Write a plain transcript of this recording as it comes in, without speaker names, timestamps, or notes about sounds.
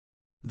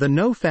The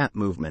NoFap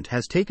movement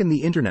has taken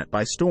the internet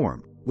by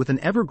storm, with an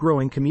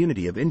ever-growing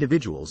community of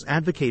individuals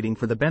advocating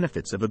for the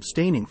benefits of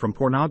abstaining from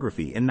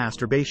pornography and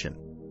masturbation.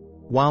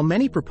 While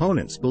many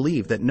proponents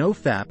believe that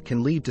NoFap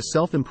can lead to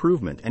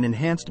self-improvement and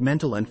enhanced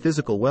mental and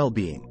physical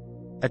well-being,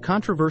 a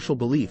controversial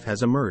belief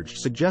has emerged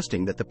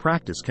suggesting that the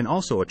practice can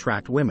also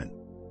attract women.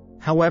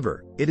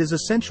 However, it is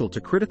essential to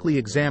critically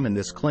examine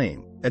this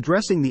claim,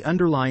 addressing the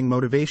underlying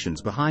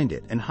motivations behind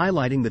it and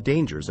highlighting the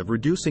dangers of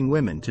reducing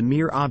women to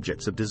mere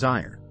objects of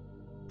desire.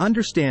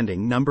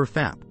 Understanding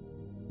NoFap.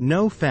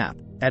 NoFap,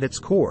 at its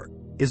core,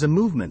 is a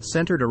movement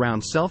centered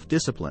around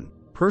self-discipline,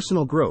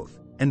 personal growth,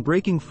 and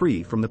breaking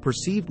free from the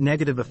perceived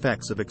negative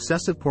effects of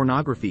excessive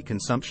pornography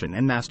consumption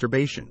and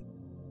masturbation.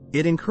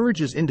 It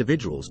encourages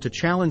individuals to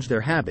challenge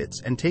their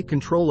habits and take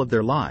control of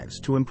their lives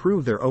to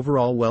improve their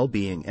overall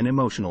well-being and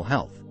emotional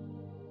health.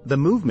 The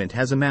movement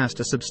has amassed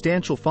a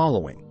substantial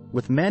following,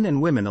 with men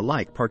and women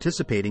alike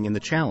participating in the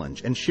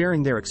challenge and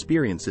sharing their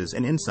experiences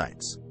and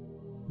insights.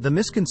 The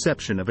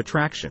misconception of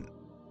attraction.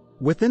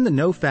 Within the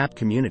NoFap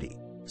community,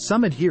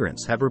 some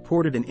adherents have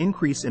reported an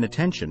increase in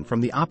attention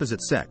from the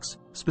opposite sex,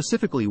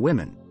 specifically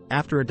women,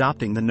 after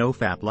adopting the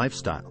NoFap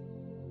lifestyle.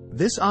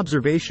 This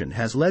observation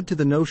has led to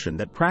the notion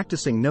that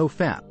practicing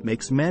NoFap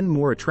makes men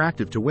more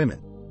attractive to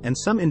women, and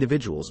some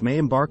individuals may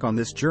embark on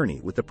this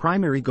journey with the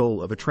primary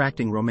goal of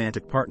attracting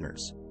romantic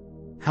partners.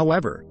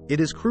 However, it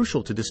is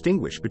crucial to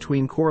distinguish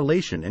between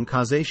correlation and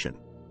causation.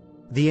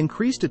 The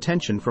increased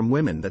attention from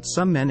women that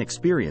some men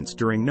experience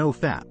during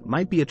NoFap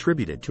might be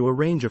attributed to a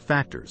range of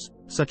factors,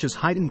 such as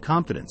heightened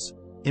confidence,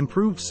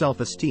 improved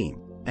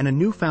self-esteem, and a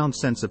newfound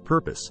sense of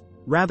purpose,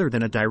 rather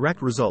than a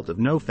direct result of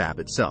NoFap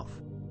itself.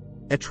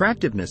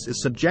 Attractiveness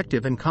is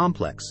subjective and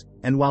complex,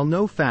 and while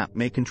NoFap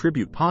may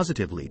contribute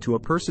positively to a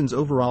person's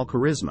overall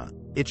charisma,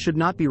 it should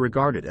not be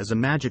regarded as a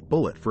magic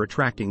bullet for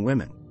attracting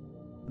women.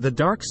 The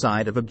dark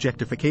side of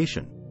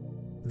objectification.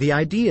 The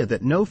idea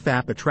that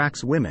NoFap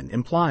attracts women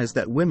implies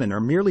that women are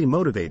merely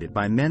motivated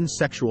by men's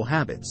sexual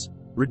habits,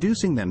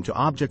 reducing them to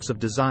objects of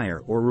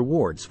desire or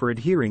rewards for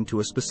adhering to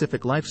a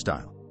specific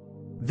lifestyle.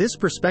 This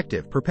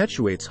perspective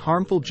perpetuates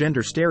harmful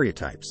gender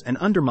stereotypes and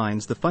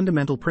undermines the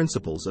fundamental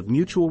principles of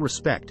mutual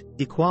respect,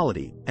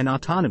 equality, and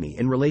autonomy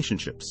in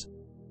relationships.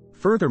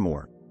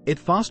 Furthermore, it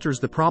fosters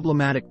the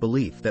problematic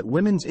belief that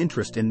women's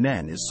interest in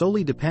men is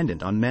solely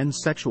dependent on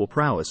men's sexual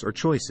prowess or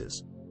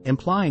choices,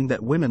 implying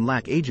that women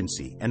lack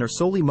agency and are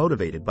solely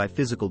motivated by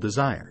physical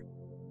desire.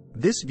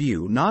 This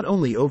view not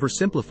only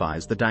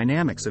oversimplifies the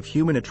dynamics of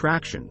human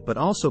attraction but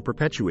also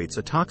perpetuates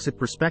a toxic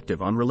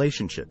perspective on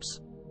relationships.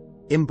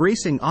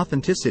 Embracing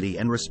authenticity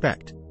and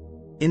respect.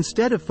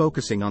 Instead of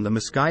focusing on the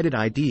misguided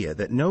idea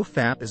that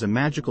NoFap is a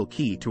magical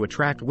key to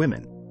attract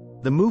women,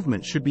 the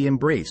movement should be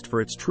embraced for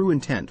its true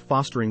intent,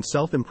 fostering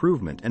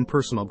self-improvement and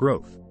personal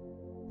growth.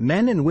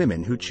 Men and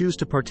women who choose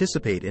to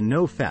participate in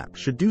NoFap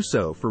should do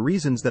so for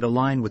reasons that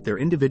align with their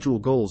individual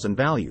goals and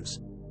values,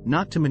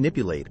 not to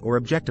manipulate or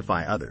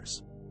objectify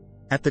others.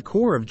 At the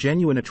core of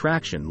genuine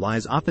attraction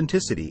lies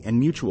authenticity and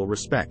mutual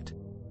respect.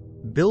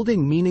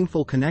 Building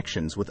meaningful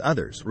connections with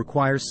others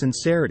requires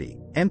sincerity,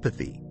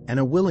 empathy, and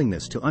a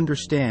willingness to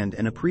understand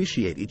and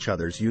appreciate each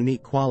other's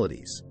unique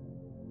qualities.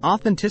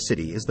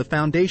 Authenticity is the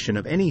foundation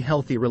of any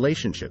healthy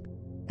relationship,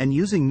 and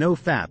using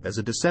NoFap as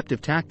a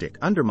deceptive tactic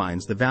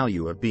undermines the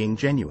value of being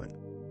genuine.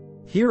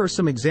 Here are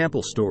some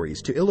example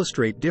stories to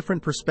illustrate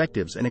different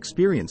perspectives and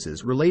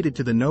experiences related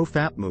to the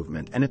NoFap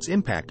movement and its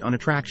impact on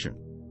attraction.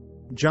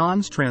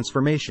 John's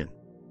transformation.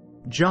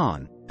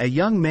 John, a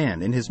young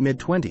man in his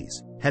mid-20s,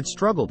 had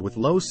struggled with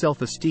low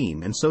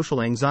self-esteem and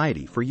social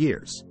anxiety for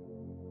years.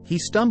 He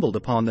stumbled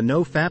upon the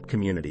NoFap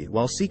community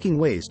while seeking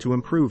ways to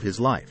improve his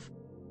life.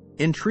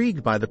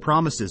 Intrigued by the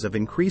promises of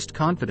increased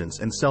confidence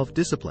and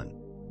self-discipline,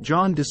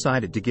 John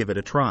decided to give it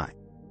a try.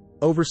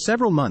 Over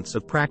several months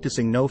of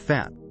practicing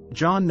NoFap,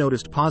 John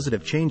noticed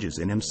positive changes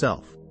in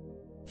himself.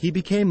 He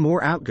became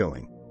more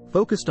outgoing,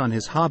 focused on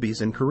his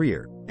hobbies and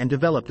career, and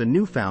developed a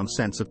newfound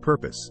sense of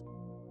purpose.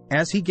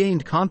 As he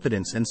gained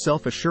confidence and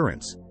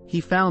self-assurance, he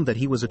found that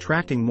he was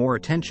attracting more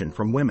attention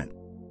from women.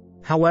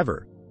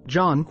 However,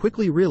 John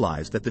quickly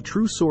realized that the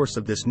true source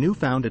of this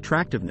newfound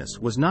attractiveness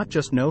was not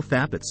just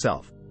NoFap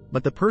itself,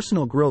 but the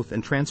personal growth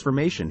and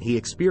transformation he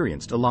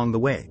experienced along the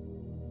way.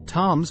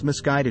 Tom's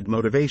misguided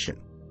motivation.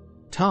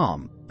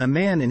 Tom, a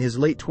man in his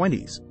late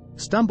 20s,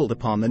 stumbled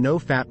upon the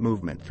NoFap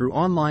movement through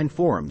online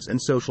forums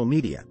and social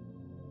media.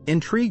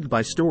 Intrigued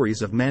by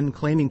stories of men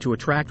claiming to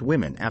attract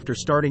women after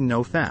starting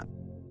NoFap,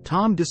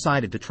 Tom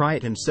decided to try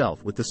it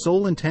himself with the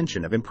sole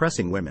intention of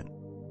impressing women.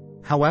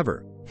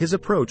 However, his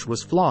approach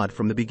was flawed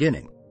from the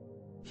beginning.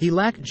 He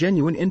lacked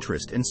genuine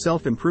interest in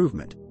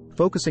self-improvement,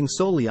 focusing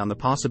solely on the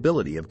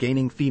possibility of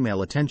gaining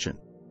female attention.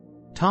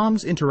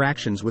 Tom's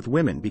interactions with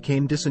women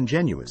became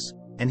disingenuous,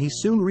 and he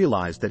soon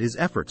realized that his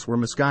efforts were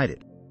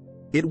misguided.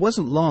 It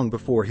wasn't long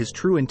before his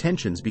true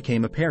intentions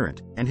became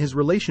apparent, and his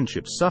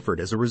relationships suffered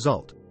as a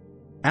result.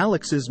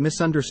 Alex's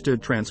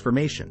misunderstood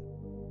transformation.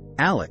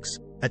 Alex,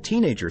 a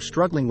teenager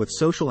struggling with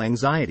social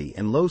anxiety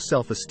and low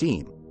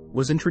self-esteem,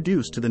 was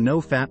introduced to the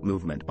NoFap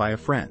movement by a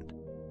friend.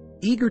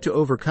 Eager to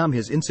overcome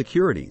his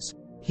insecurities,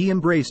 he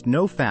embraced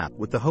NoFap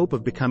with the hope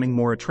of becoming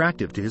more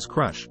attractive to his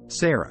crush,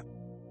 Sarah.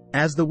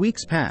 As the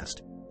weeks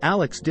passed,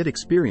 Alex did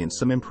experience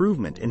some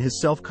improvement in his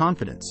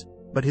self-confidence,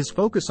 but his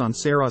focus on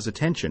Sarah's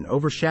attention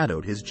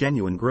overshadowed his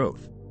genuine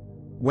growth.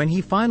 When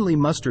he finally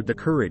mustered the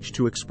courage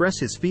to express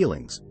his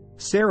feelings,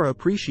 Sarah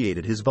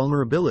appreciated his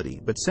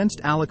vulnerability but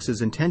sensed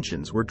Alex's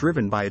intentions were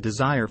driven by a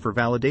desire for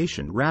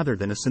validation rather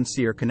than a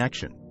sincere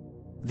connection.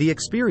 The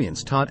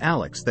experience taught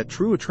Alex that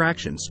true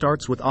attraction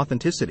starts with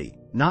authenticity,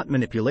 not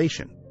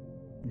manipulation.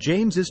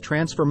 James's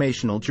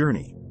transformational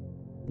journey.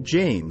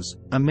 James,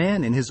 a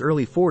man in his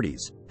early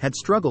 40s, had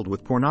struggled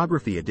with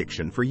pornography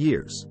addiction for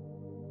years.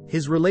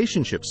 His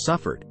relationships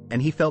suffered,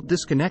 and he felt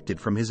disconnected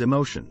from his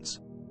emotions.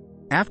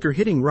 After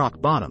hitting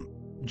rock bottom,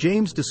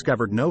 James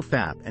discovered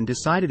NoFap and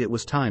decided it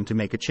was time to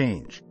make a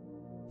change.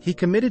 He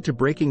committed to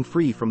breaking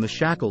free from the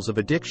shackles of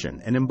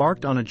addiction and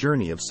embarked on a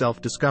journey of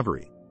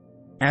self-discovery.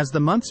 As the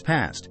months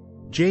passed,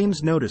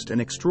 James noticed an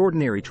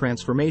extraordinary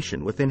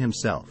transformation within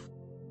himself.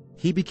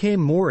 He became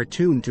more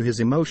attuned to his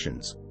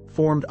emotions,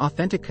 formed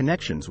authentic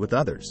connections with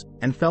others,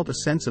 and felt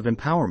a sense of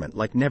empowerment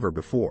like never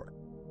before.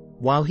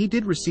 While he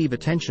did receive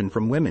attention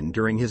from women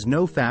during his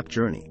NoFap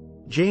journey,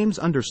 James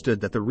understood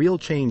that the real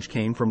change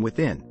came from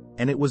within,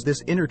 and it was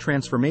this inner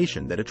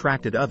transformation that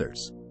attracted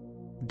others.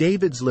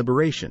 David's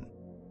liberation.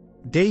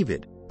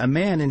 David, a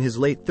man in his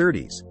late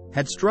 30s,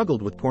 had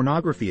struggled with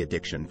pornography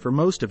addiction for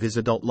most of his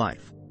adult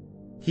life.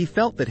 He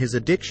felt that his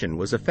addiction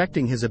was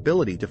affecting his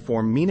ability to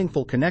form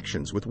meaningful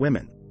connections with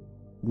women.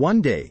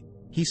 One day,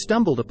 he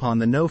stumbled upon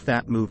the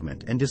NoFap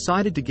movement and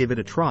decided to give it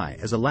a try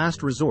as a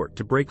last resort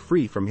to break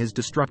free from his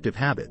destructive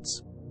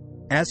habits.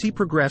 As he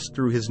progressed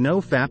through his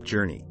NoFap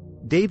journey,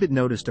 David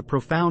noticed a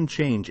profound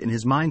change in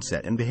his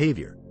mindset and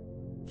behavior.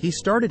 He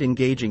started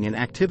engaging in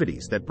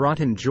activities that brought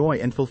him joy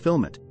and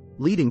fulfillment,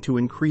 leading to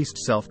increased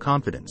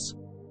self-confidence.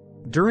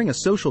 During a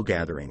social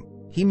gathering,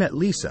 he met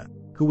Lisa,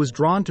 who was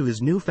drawn to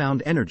his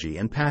newfound energy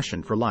and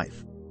passion for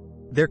life.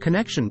 Their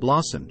connection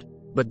blossomed,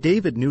 but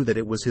David knew that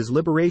it was his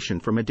liberation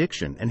from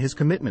addiction and his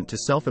commitment to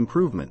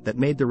self-improvement that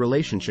made the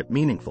relationship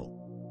meaningful.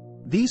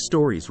 These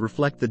stories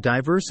reflect the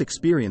diverse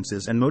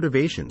experiences and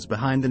motivations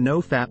behind the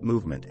NoFap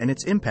movement and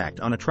its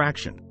impact on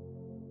attraction.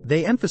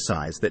 They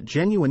emphasize that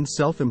genuine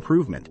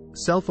self-improvement,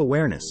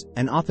 self-awareness,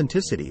 and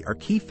authenticity are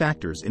key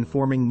factors in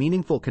forming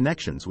meaningful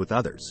connections with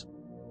others.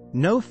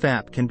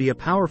 NoFap can be a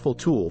powerful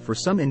tool for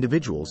some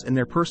individuals in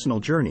their personal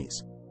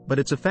journeys, but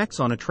its effects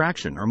on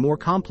attraction are more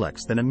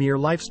complex than a mere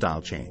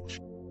lifestyle change.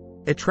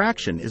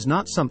 Attraction is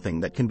not something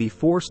that can be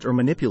forced or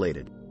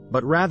manipulated,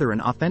 but rather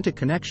an authentic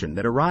connection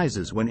that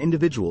arises when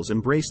individuals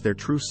embrace their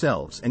true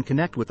selves and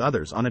connect with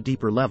others on a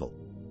deeper level.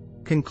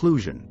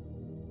 Conclusion.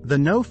 The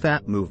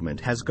NoFap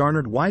movement has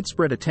garnered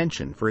widespread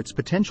attention for its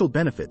potential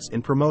benefits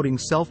in promoting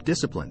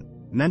self-discipline,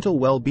 mental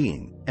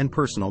well-being, and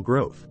personal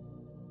growth.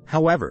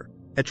 However,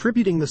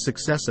 attributing the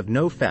success of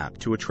NoFap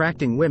to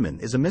attracting women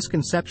is a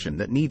misconception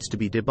that needs to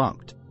be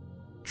debunked.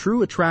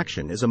 True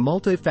attraction is a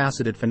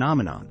multifaceted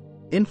phenomenon,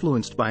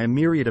 influenced by a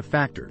myriad of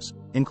factors,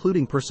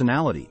 including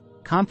personality,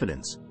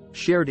 confidence,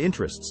 shared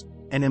interests,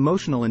 and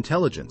emotional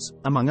intelligence,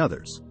 among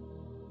others.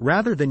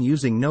 Rather than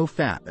using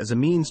NoFap as a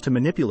means to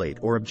manipulate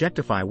or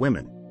objectify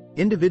women,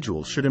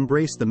 individuals should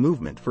embrace the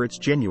movement for its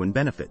genuine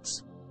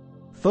benefits.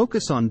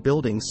 Focus on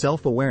building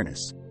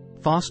self-awareness,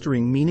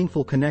 fostering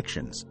meaningful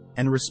connections,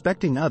 and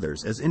respecting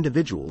others as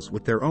individuals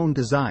with their own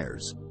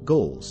desires,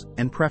 goals,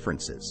 and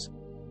preferences.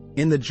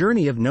 In the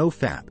journey of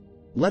NoFap,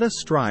 let us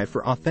strive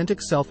for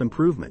authentic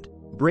self-improvement,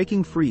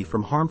 breaking free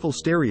from harmful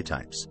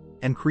stereotypes,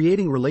 and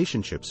creating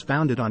relationships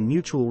founded on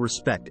mutual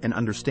respect and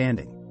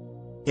understanding.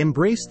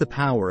 Embrace the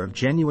power of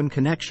genuine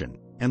connection,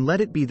 and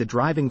let it be the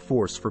driving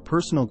force for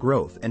personal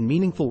growth and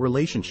meaningful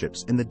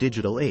relationships in the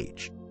digital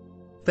age.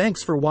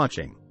 Thanks for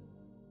watching.